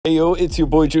Hey yo, it's your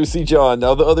boy Juicy John.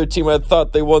 Now the other team had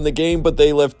thought they won the game, but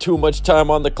they left too much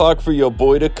time on the clock for your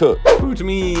boy to cook. Shoot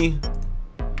me.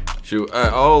 Shoot,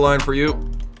 I'll line for you.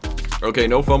 Okay,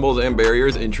 no fumbles and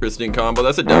barriers. Interesting combo.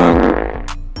 That's a dime.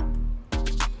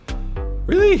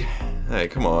 Really? Hey,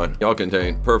 come on. Y'all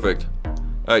contain. Perfect.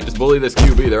 Alright, just bully this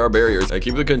QB. There are barriers. Alright,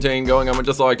 keep the contain going. I'm gonna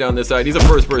just lock down this side. He's a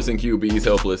first-person QB. He's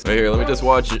helpless. Right here, let me just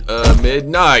watch mid.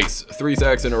 Nice. 3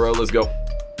 sacks in a row. Let's go.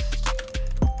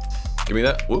 Give me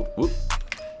that. Whoop, whoop.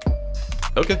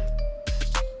 Okay.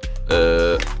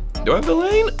 Do I have the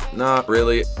lane? Not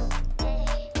really.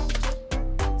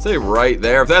 Say right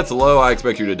there. If that's low, I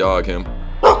expect you to dog him.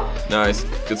 Nice.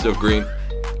 Good stuff, Green.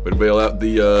 Way to bail out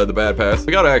the bad pass.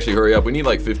 We gotta actually hurry up. We need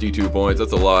like 52 points.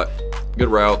 That's a lot. Good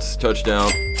routes.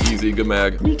 Touchdown. Easy. Good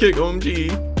mag. Me kick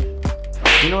OMG.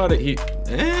 You know how to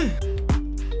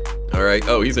Alright.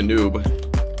 Oh, he's a noob.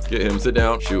 Get him. Sit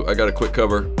down. Shoot. I got a quick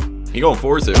cover. He gonna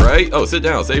force it, right? Oh, sit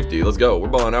down. Safety. Let's go. We're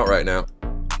balling out right now.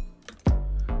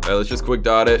 Alright, let's just quick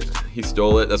dot it. He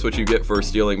stole it. That's what you get for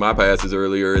stealing my passes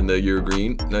earlier in the year,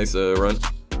 Green. Nice run.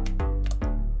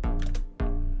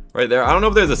 Right there. I don't know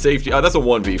if there's a safety. Oh, that's a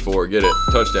 1v4. Get it.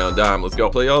 Touchdown. Dime. Let's go.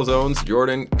 Play all zones.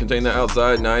 Jordan, contain that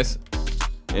outside. Nice.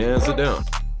 And sit down.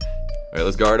 Alright,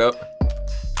 let's guard up.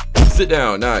 Sit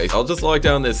down. Nice. I'll just lock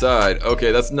down this side.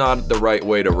 Okay, that's not the right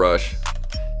way to rush.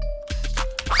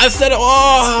 I said,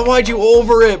 oh, why'd you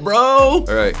over it, bro?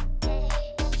 Alright.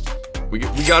 We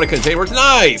gotta contain.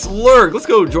 Nice! Lurk! Let's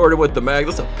go, Jordan, with the mag.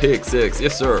 That's a pick 6.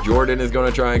 Yes, sir. Jordan is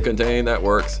gonna try and contain. That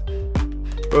works.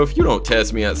 Bro, if you don't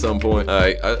test me at some point.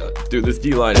 Alright, dude, this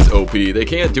D-line is OP. They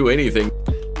can't do anything.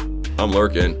 I'm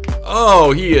lurking.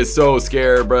 Oh, he is so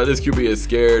scared, bro. This QB is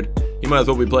scared. He might as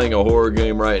well be playing a horror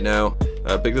game right now.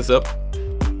 Pick this up.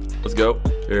 Let's go.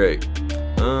 Alright.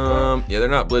 Yeah, they're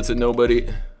not blitzing nobody.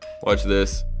 Watch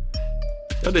this.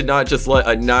 Y'all did not just let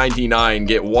a 99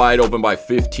 get wide open by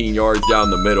 15 yards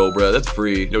down the middle, bro. That's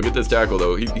free. Yo, get this tackle,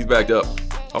 though. He's backed up.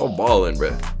 Oh, balling,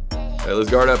 bro. All right, let's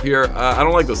guard up here. I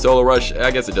don't like the solo rush. I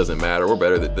guess it doesn't matter. We're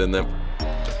better than them.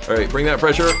 All right, bring that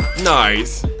pressure.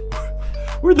 Nice.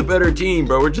 We're the better team,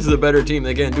 bro. We're just the better team.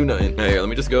 They can't do nothing. Hey, let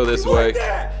me just go this way.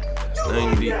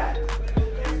 90. I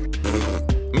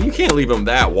mean, you can't leave him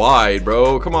that wide,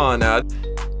 bro. Come on now.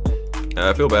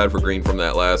 I feel bad for Green from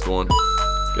that last one.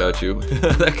 Got you.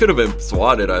 That could have been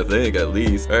swatted, I think, at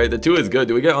least. All right, the 2 is good.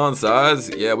 Do we get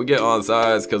onside? Yeah, we get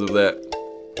onside because of that.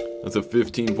 That's a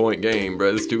 15-point game,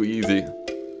 bro. It's too easy.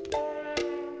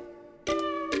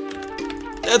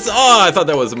 That's I thought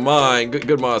that was mine.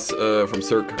 Good moss from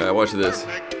Cirque. All right, watch this.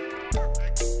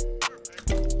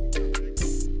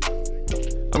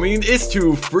 I mean, it's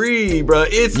too free, bro.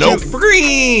 It's too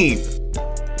free.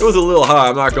 It was a little high,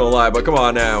 I'm not gonna lie, but come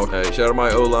on now. Hey, shout out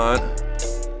my O-line.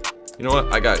 You know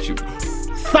what? I got you.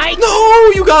 Fight!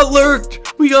 No! You got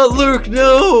lurked! We got lurked!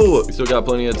 No! We still got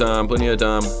plenty of time. Plenty of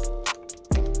time.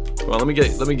 Come on, let me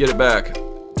get it back.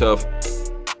 Tough.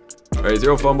 Alright,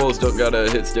 0 fumbles. Don't got a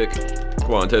hit stick.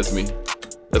 Come on, test me.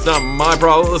 That's not my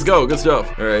problem. Let's go. Good stuff.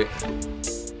 Alright.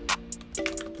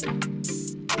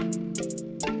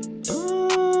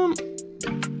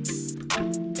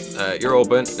 Alright, you're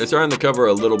open. They're starting to cover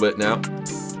a little bit now.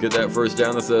 Get that first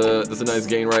down. That's a nice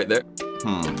gain right there.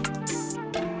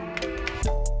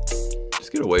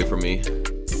 Just get away from me.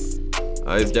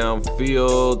 Eyes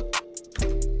downfield.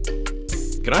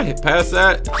 Can I hit past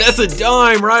that? That's a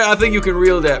dime, right? I think you can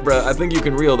reel that, bro. I think you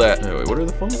can reel that. Wait, what are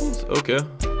the fumbles? Okay.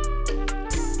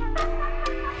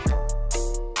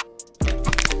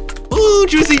 Ooh,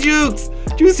 Juicy Jukes!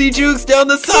 Juicy Jukes down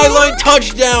the sideline.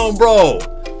 Touchdown, bro!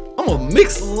 I'm a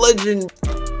mixed legend.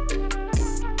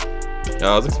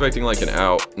 I was expecting like an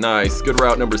out. Nice. Good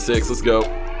route number 6. Let's go.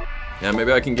 Yeah,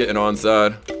 maybe I can get an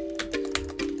onside.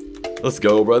 Let's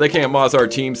go, bro. They can't moss our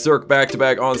team. Cirque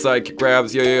back-to-back onside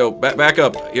grabs. Yo. Back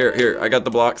up. Here. I got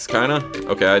the blocks, kinda.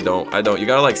 Okay, I don't. You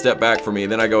gotta like step back for me.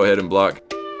 Then I go ahead and block.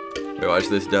 Here, watch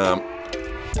this dump.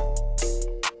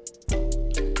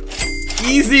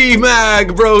 Easy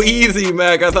mag, bro. Easy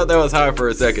mag. I thought that was high for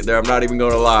a second there. I'm not even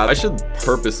gonna lie. I should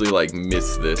purposely like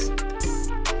miss this,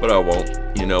 but I won't.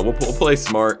 You know, we'll play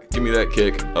smart. Give me that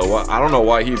kick. Oh, I don't know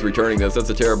why he's returning this. That's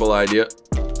a terrible idea.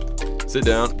 Sit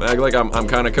down. Mag like I'm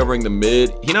kind of covering the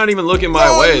mid. He's not even looking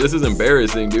my way. This is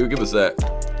embarrassing, dude. Give us that.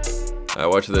 All right,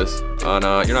 watch this. Oh,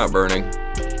 no, you're not burning.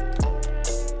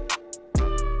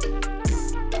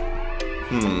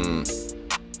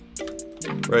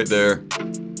 Right there.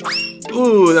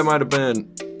 Ooh, that might have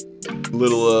been a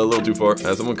little too far.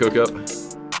 Someone cook up.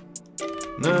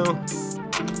 No.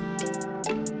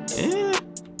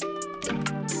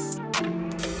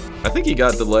 I think he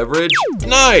got the leverage.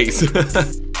 Nice.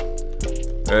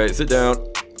 All right, sit down.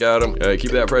 Got him.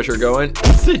 Keep that pressure going.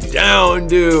 Sit down,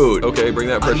 dude. Okay, bring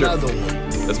that pressure. Another one.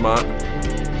 That's mine.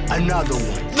 Another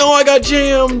one. No, I got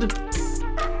jammed.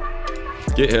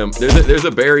 Get him. There's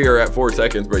a barrier at 4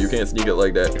 seconds, bro. You can't sneak it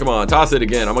like that. Come on, toss it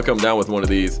again. I'm gonna come down with one of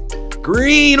these.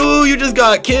 Green, ooh, you just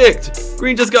got kicked.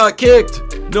 Green just got kicked.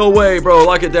 No way, bro.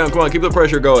 Lock it down. Come on, keep the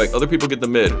pressure going. Other people get the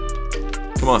mid.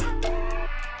 Come on.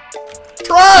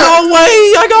 Try. No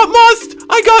way! I got must!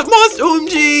 I got must!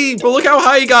 OMG! Bro, look how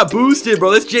high he got boosted,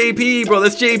 bro. That's JP, bro.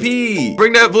 That's JP.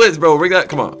 Bring that blitz, bro. Bring that.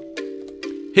 Come on.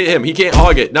 Hit him. He can't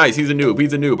hog it. Nice. He's a noob.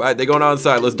 He's a noob. All right, they going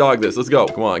onside. Let's dog this. Let's go.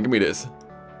 Come on. Give me this.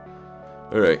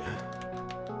 All right.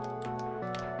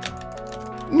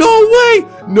 No way!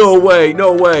 No way.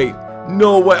 No way.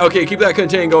 No way. Okay, keep that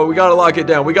contain going. We gotta lock it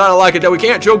down. We gotta lock it down. We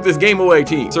can't choke this game away,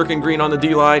 team. Circling green on the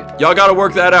D line. Y'all gotta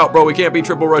work that out, bro. We can't be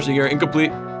triple rushing here.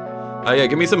 Incomplete. Yeah,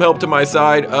 give me some help to my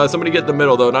side. Somebody get the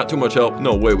middle, though. Not too much help.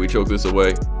 No way we choke this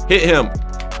away. Hit him.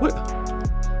 What?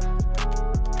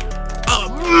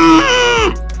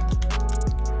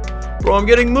 Bro, I'm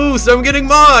getting moosed. I'm getting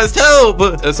mossed.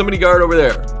 Help! Somebody guard over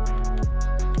there.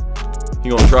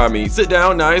 He gonna try me. Sit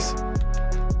down. Nice.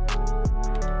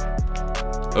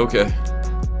 Okay.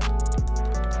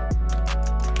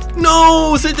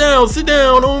 No! Sit down. Sit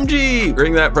down. OMG.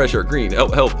 Bring that pressure. Green.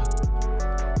 Help. Help.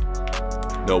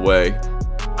 No way.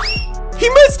 He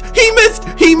missed! He missed!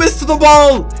 He missed the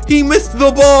ball! He missed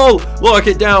the ball! Lock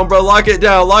it down, bro. Lock it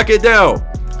down. Lock it down.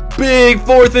 Big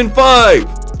 4th and 5.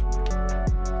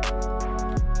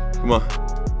 Come on.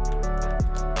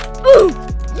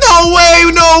 No way!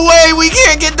 No way! We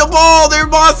can't get the ball! They're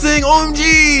bossing!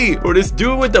 OMG! Bro, this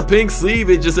dude with the pink sleeve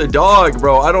is just a dog,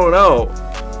 bro. I don't know.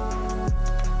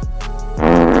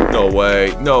 No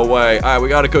way. No way. All right, we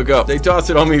gotta cook up. They tossed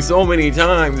it on me so many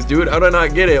times, dude. How did I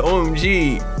not get it?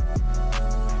 OMG.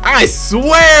 I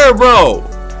swear, bro.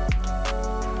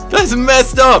 That's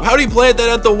messed up. How do you plant that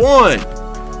at the 1?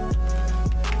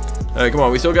 All right, come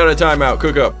on. We still got a timeout.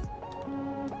 Cook up.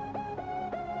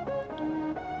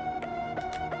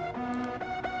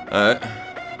 All right.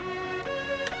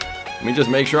 Let me just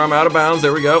make sure I'm out of bounds.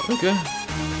 There we go. Okay.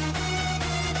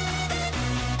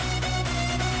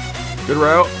 Good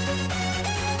route.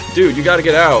 Dude, you gotta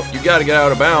get out. You gotta get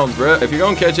out of bounds, bro. If you're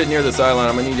gonna catch it near the sideline,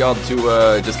 I'm gonna need y'all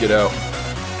to just get out.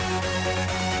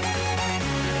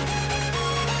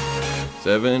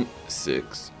 7,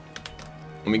 6.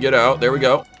 Let me get out. There we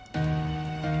go.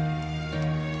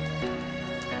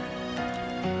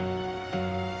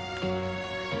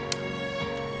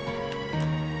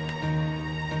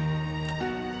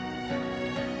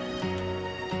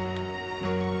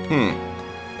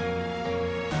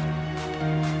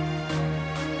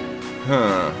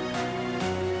 Huh.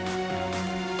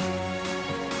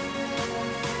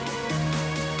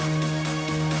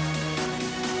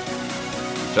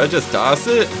 Should I just toss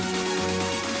it?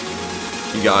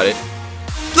 You got it.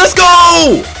 Let's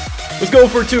go! Let's go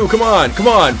for 2. Come on. Come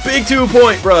on. Big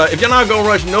 2-point, bruh. If you're not gonna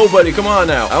rush nobody, come on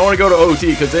now. I don't want to go to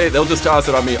OT because they'll just toss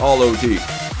it on me all OT.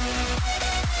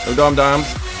 No dom-doms.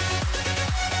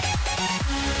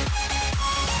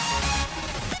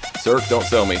 Cirque, don't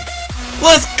sell me.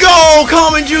 Let's go!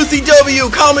 Common Juicy W!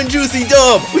 Common Juicy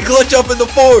Dub! We clutch up in the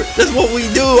 4th! That's what we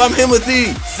do! I'm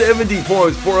Himothy! 70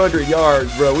 points, 400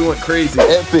 yards, bro. We went crazy.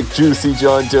 Epic Juicy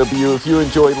John W. If you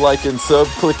enjoyed, like and sub,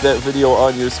 click that video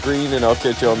on your screen, and I'll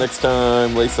catch y'all next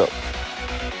time. Lace up.